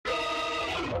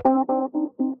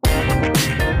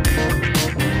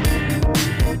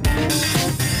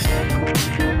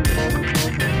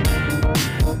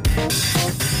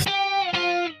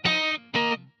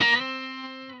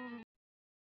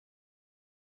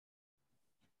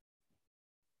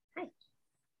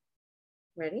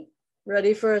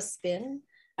Ready for a spin?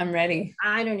 I'm ready.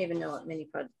 I don't even know what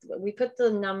Minipod. We put the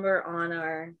number on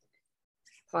our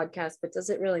podcast, but does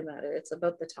it really matter? It's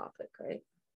about the topic, right?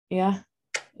 Yeah,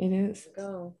 it is.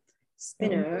 Go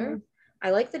spinner.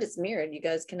 I like that it's mirrored. You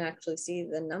guys can actually see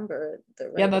the number.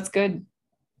 Yeah, that's good.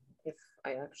 If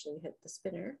I actually hit the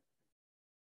spinner.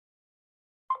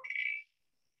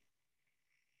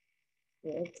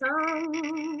 Here it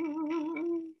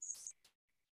comes.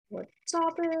 What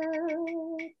topic?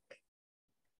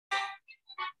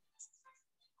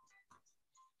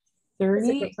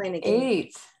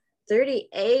 38.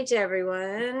 38,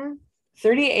 everyone.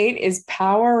 38 is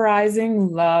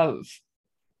Powerizing Love.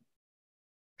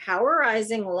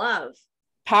 Powerizing love.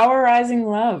 Powerizing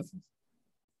love.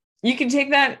 You can take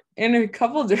that in a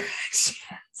couple directions.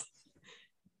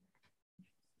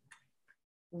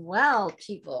 Well,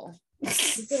 people,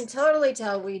 you can totally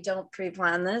tell we don't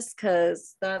pre-plan this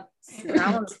because that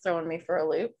one's throwing me for a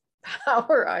loop.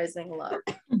 Powerizing love.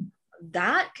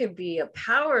 That could be a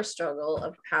power struggle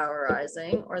of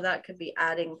powerizing, or that could be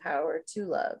adding power to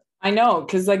love. I know,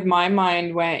 because like my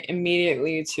mind went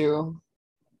immediately to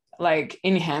like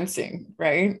enhancing,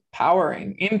 right?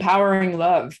 Empowering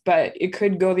love, but it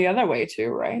could go the other way too,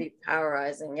 right?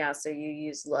 Powerizing, yeah. So you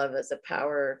use love as a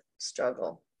power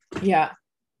struggle. Yeah.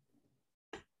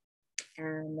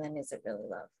 And then is it really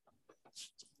love?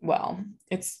 Well,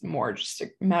 it's more just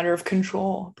a matter of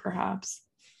control, perhaps.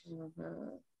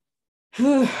 Mm-hmm.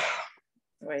 What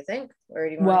do you think? Where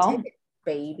do you want to take it,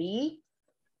 baby?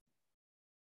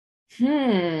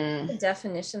 The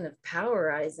definition of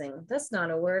powerizing. That's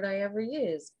not a word I ever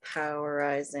use.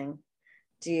 Powerizing.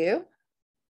 Do you?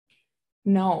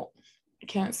 No, I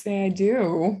can't say I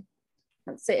do.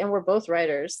 Let's say, and we're both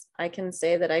writers. I can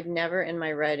say that I've never in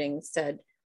my writing said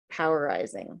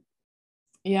powerizing.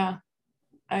 Yeah.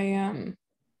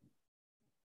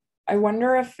 I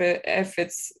wonder if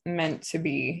it's meant to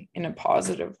be in a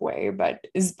positive way, but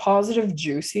is positive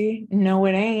juicy? No,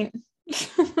 it ain't.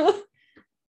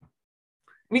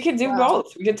 We could do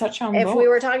both. We could touch on both. If we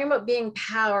were talking about being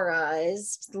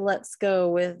powerized, let's go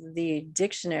with the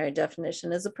dictionary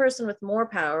definition: as a person with more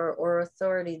power or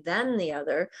authority than the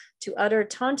other to utter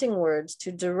taunting words,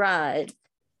 to deride.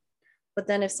 But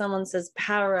then if someone says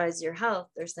powerize your health,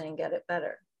 they're saying get it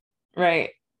better.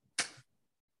 Right.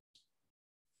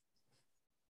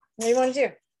 What do you want to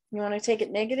do? You want to take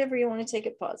it negative or you want to take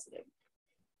it positive?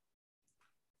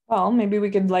 Well, maybe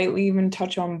we could lightly even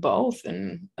touch on both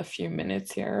in a few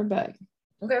minutes here, but.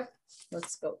 Okay,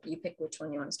 let's go. You pick which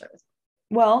one you want to start with.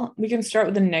 Well, we can start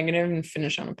with the negative and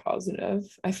finish on a positive.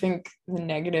 I think the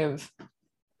negative,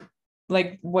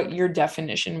 like what your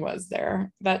definition was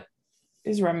there, that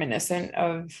is reminiscent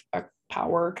of a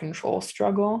power control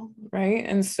struggle, right?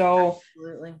 And so.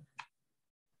 Absolutely.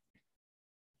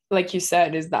 Like you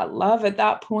said, is that love at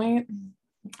that point?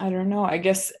 I don't know. I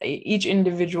guess each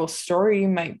individual story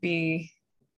might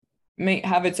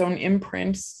have its own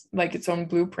imprints, like its own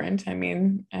blueprint. I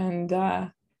mean, and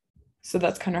so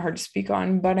that's kind of hard to speak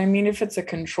on. But I mean, if it's a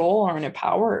control or a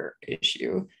power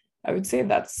issue, I would say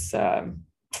that's something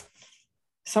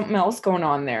else going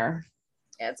on there.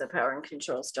 Yeah, it's a power and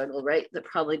control struggle, right? That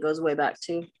probably goes way back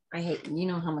to, you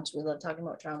know how much we love talking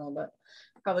about trauma, but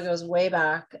probably goes way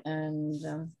back.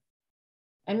 And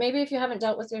maybe if you haven't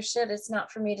dealt with your shit, it's not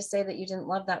for me to say that you didn't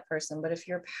love that person. But if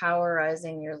you're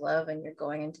powerizing your love and you're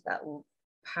going into that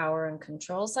power and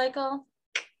control cycle,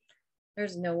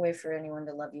 there's no way for anyone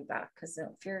to love you back because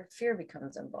fear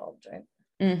becomes involved, right?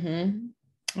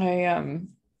 Mm-hmm.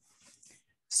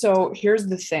 So here's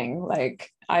the thing,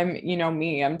 like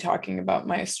I'm talking about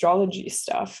my astrology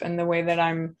stuff, and the way that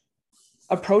I'm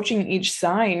approaching each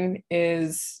sign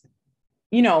is,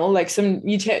 like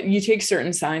you take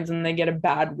certain signs and they get a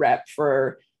bad rep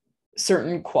for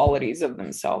certain qualities of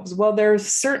themselves. Well, there's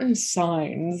certain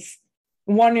signs,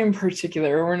 one in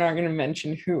particular, we're not going to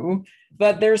mention who,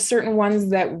 but there's certain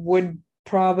ones that would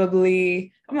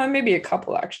probably, maybe a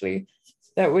couple actually,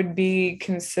 that would be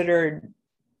considered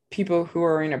people who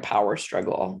are in a power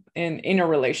struggle in a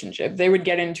relationship. They would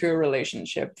get into a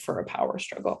relationship for a power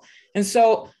struggle. And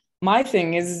so my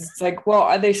thing is, it's like, well,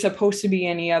 are they supposed to be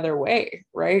any other way,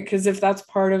 right? Because if that's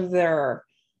part of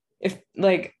if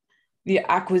like the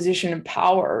acquisition of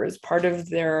power is part of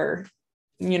their,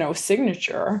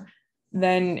 signature,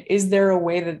 then is there a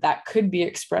way that could be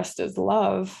expressed as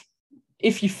love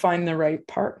if you find the right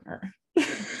partner?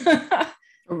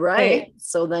 Right.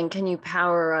 So then can you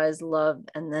powerize love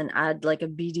and then add like a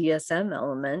BDSM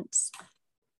element?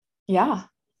 Yeah.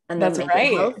 And That's then make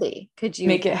right. it healthy. Could you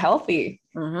make it healthy?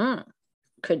 Mm-hmm.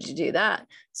 Could you do that?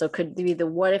 So could be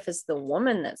what if it's the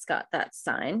woman that's got that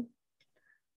sign,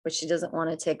 but she doesn't want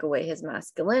to take away his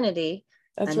masculinity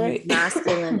That's and right. he's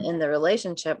masculine in the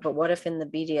relationship, but what if in the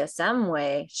BDSM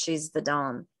way she's the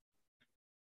dom?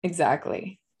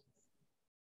 Exactly.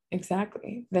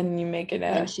 Then you make it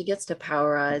and she gets to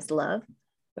powerize love.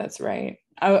 That's right.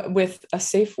 With a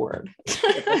safe word.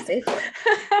 With a safe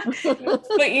word.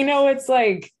 But you know, it's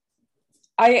like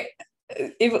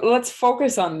let's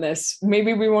focus on this.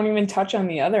 Maybe we won't even touch on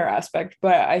the other aspect,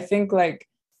 but I think like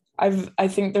I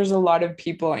think there's a lot of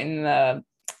people in the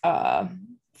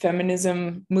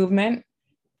feminism movement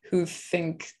who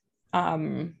think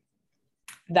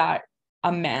that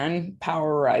a man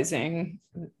powerizing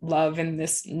love in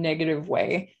this negative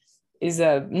way is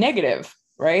a negative,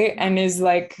 right? And is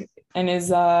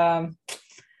a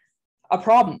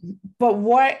problem. But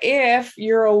what if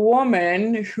you're a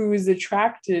woman who is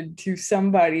attracted to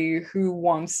somebody who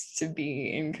wants to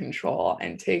be in control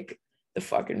and take the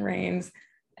fucking reins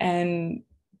and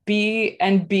be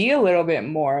a little bit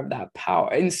more of that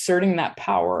power, inserting that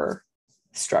power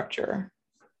structure?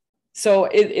 So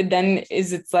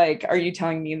it's like, are you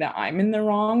telling me that I'm in the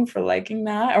wrong for liking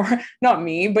that? Or not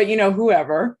me, but you know,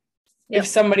 whoever. Yep. If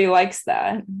somebody likes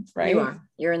that, right?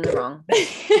 You're in the wrong.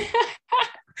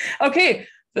 Okay,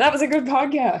 that was a good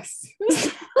podcast.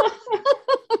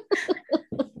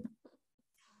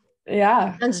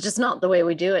 Yeah. It's just not the way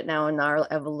we do it now in our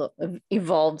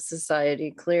evolved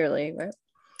society, clearly, right?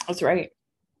 That's right.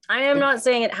 I am not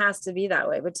saying it has to be that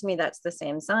way, but to me, that's the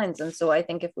same signs. And so I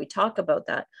think if we talk about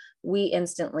that, we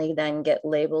instantly then get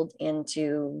labeled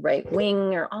into right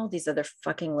wing or all these other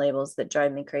fucking labels that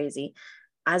drive me crazy.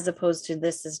 As opposed to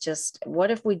this is just,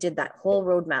 what if we did that whole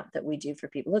roadmap that we do for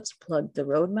people? Let's plug the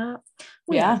roadmap.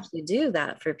 We actually do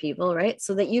that for people, right?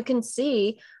 So that you can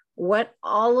see what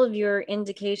all of your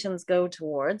indications go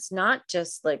towards, not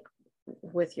just like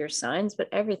with your signs, but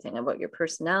everything about your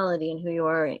personality and who you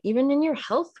are, and even in your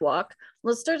health walk.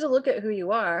 Let's start to look at who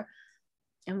you are.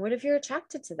 And what if you're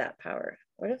attracted to that power?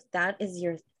 What if that is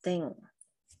your thing?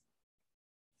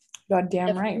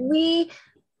 Goddamn right. We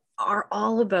are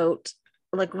all about,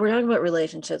 like, we're talking about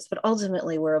relationships, but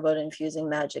ultimately we're about infusing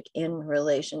magic in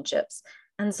relationships.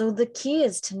 And so the key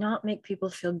is to not make people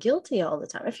feel guilty all the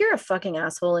time. If you're a fucking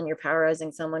asshole and you're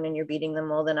powerizing someone and you're beating them,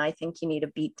 well, then I think you need to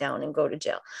beat down and go to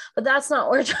jail. But that's not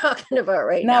what we're talking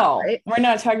about now, right? We're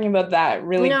not talking about that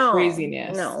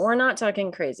craziness. No, we're not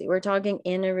talking crazy. We're talking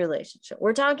in a relationship.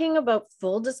 We're talking about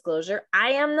full disclosure.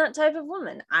 I am that type of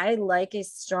woman. I like a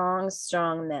strong,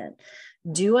 strong man.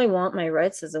 Do I want my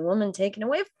rights as a woman taken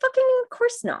away? Fucking of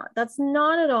course not. That's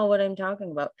not at all what I'm talking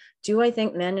about. Do I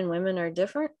think men and women are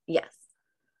different? Yes.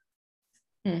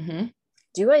 Mm-hmm.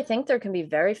 Do I think there can be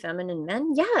very feminine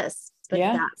men? Yes, but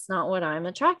that's not what I'm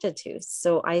attracted to.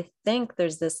 So I think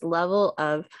there's this level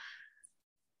of,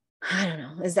 I don't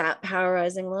know, is that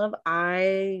powerizing love?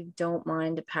 I don't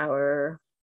mind a power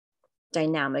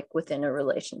dynamic within a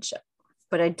relationship,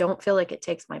 but I don't feel like it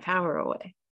takes my power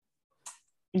away.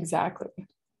 Exactly.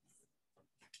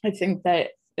 I think that,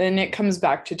 and it comes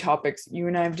back to topics you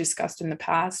and I have discussed in the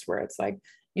past, where it's like,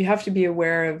 you have to be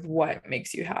aware of what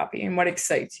makes you happy and what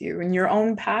excites you and your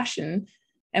own passion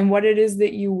and what it is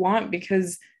that you want.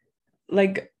 Because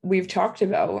like we've talked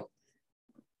about,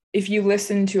 if you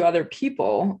listen to other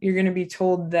people, you're going to be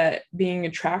told that being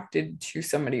attracted to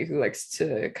somebody who likes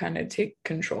to kind of take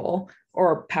control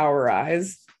or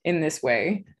powerize in this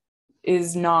way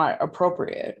is not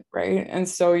appropriate, right? And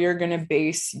so you're going to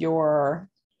base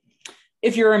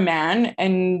if you're a man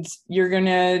and you're going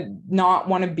to not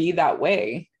want to be that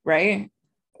way, right?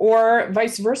 Or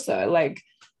vice versa. Like,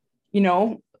 you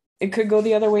know, it could go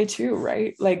the other way too,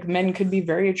 right? Like men could be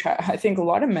very attracted. I think a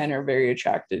lot of men are very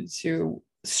attracted to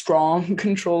strong,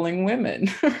 controlling women,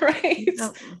 right?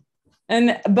 Oh.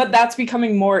 But that's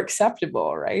becoming more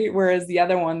acceptable, right? Whereas the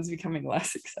other one's becoming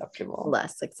less acceptable.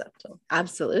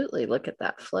 Absolutely. Look at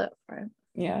that flip, right?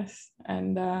 Yes.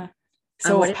 And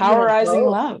so powerizing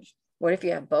love. What if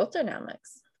you have both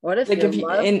dynamics? What if your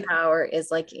love power is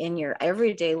like in your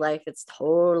everyday life, it's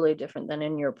totally different than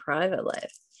in your private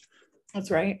life?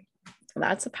 That's right.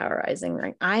 That's a powerizing,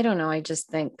 right? I don't know. I just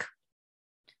think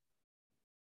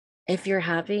if you're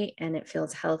happy and it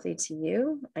feels healthy to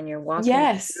you and you're walking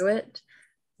through it,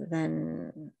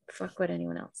 then fuck what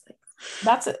anyone else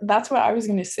thinks. That's what I was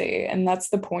going to say. And that's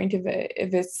the point of it.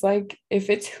 If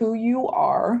it's who you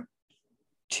are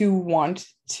to want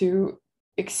to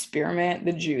experiment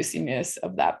the juiciness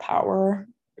of that power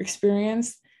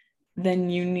experience, then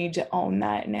you need to own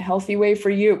that in a healthy way for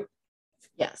you.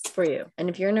 Yes, for you. And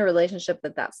if you're in a relationship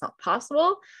that's not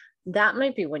possible, that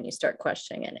might be when you start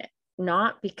questioning it.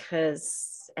 Not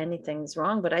because anything's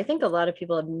wrong, but I think a lot of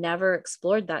people have never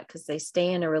explored that because they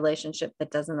stay in a relationship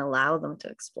that doesn't allow them to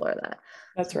explore that.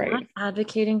 That's so right. I'm not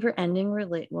advocating for ending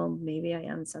well, maybe I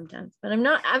am sometimes, but I'm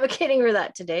not advocating for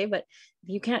that today. But if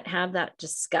you can't have that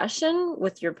discussion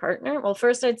with your partner, well,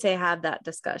 first I'd say have that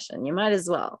discussion. You might as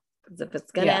well, because if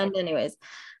it's going to end anyways,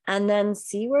 and then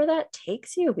see where that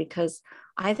takes you, because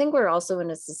I think we're also in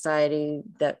a society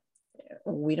that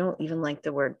we don't even like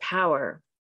the word power.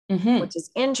 Which is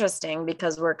interesting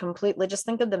because we're completely, just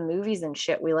think of the movies and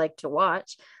shit we like to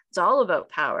watch. It's all about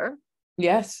power.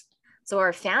 Yes. So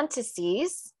our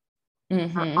fantasies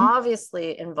are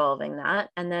obviously involving that.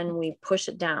 And then we push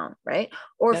it down, right?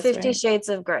 Or that's 50 Shades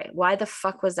of Grey. Why the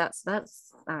fuck was that? So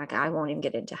that's, I won't even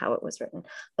get into how it was written,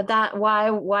 but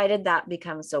why did that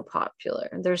become so popular?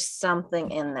 There's something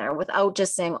in there, without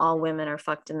just saying all women are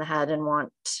fucked in the head and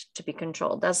want to be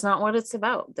controlled. That's not what it's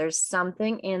about. There's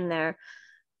something in there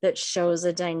that shows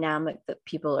a dynamic that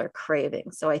people are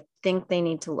craving. So I think they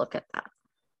need to look at that.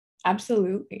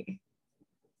 Absolutely.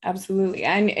 Absolutely.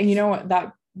 And you know what,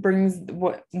 that brings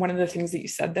one of the things that you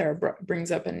said there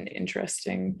brings up an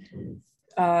interesting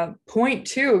point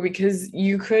too, because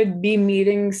you could be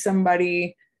meeting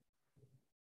somebody,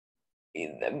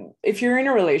 if you're in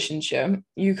a relationship,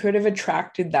 you could have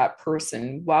attracted that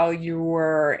person while you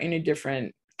were in a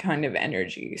different kind of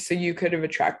energy. So you could have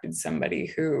attracted somebody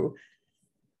who,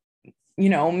 you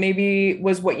know, maybe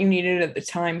was what you needed at the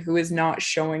time, who is not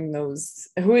showing those,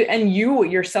 and you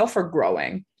yourself are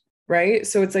growing, right?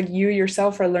 So it's like you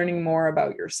yourself are learning more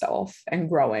about yourself and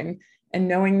growing and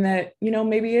knowing that, you know,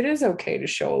 maybe it is okay to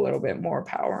show a little bit more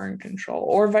power and control,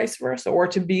 or vice versa, or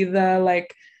to be the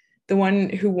one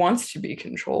who wants to be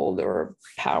controlled or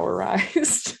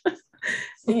powerized,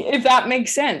 if that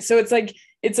makes sense. So it's like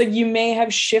you may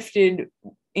have shifted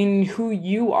in who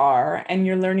you are, and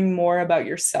you're learning more about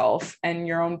yourself and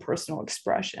your own personal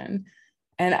expression.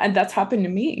 And that's happened to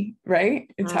me, right?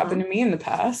 It's happened to me in the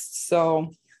past.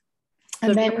 So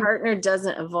if your partner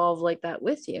doesn't evolve like that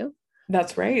with you,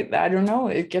 that's right. I don't know.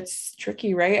 It gets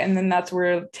tricky, right? And then that's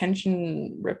where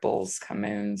tension ripples come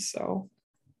in. So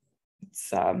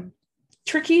it's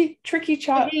tricky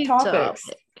topics.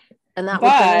 And that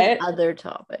would bring other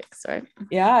topics, right?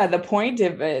 Yeah. The point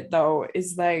of it though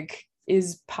is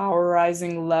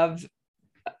powerizing love,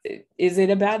 is it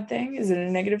a bad thing? Is it a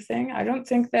negative thing? I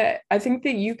think that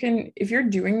you can, if you're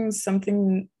doing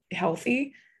something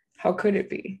healthy, how could it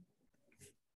be?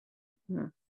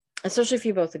 Especially if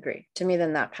you both agree. To me,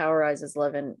 then that powerizes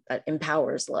love, and that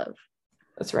empowers love.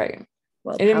 That's right.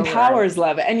 Well, it empowers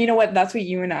love. And you know what? That's what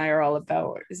you and I are all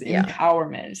about, is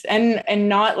empowerment. And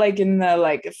not like in the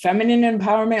like feminine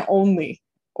empowerment only,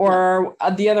 or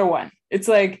the other one. It's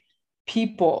like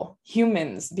people,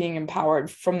 humans being empowered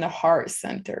from the heart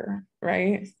center,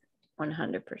 right?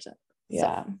 100%.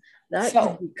 Yeah. So that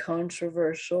could be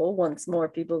controversial once more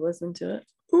people listen to it.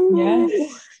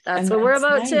 Yes. That's what we're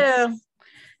about too.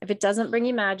 If it doesn't bring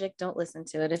you magic, don't listen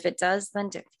to it. If it does, then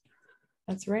do.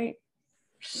 That's right.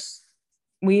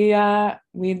 We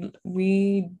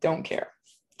don't care.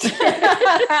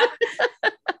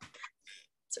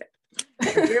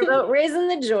 We're about raising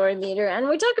the joy meter, and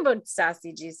we talk about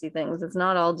sassy, juicy things. It's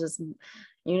not all just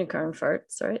unicorn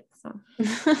farts, right? So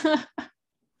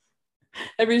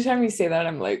every time you say that,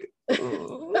 I'm like,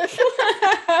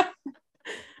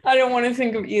 I don't want to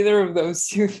think of either of those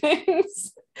two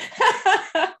things.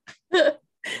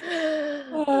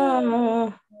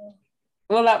 Well,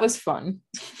 that was fun.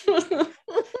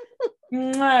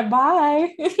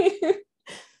 Bye.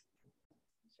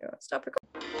 Stop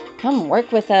recording. Come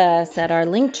work with us at our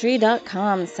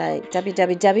linktree.com site,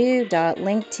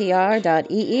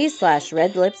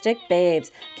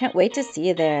 www.linktr.ee/redlipstickbabes. Can't wait to see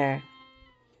you there.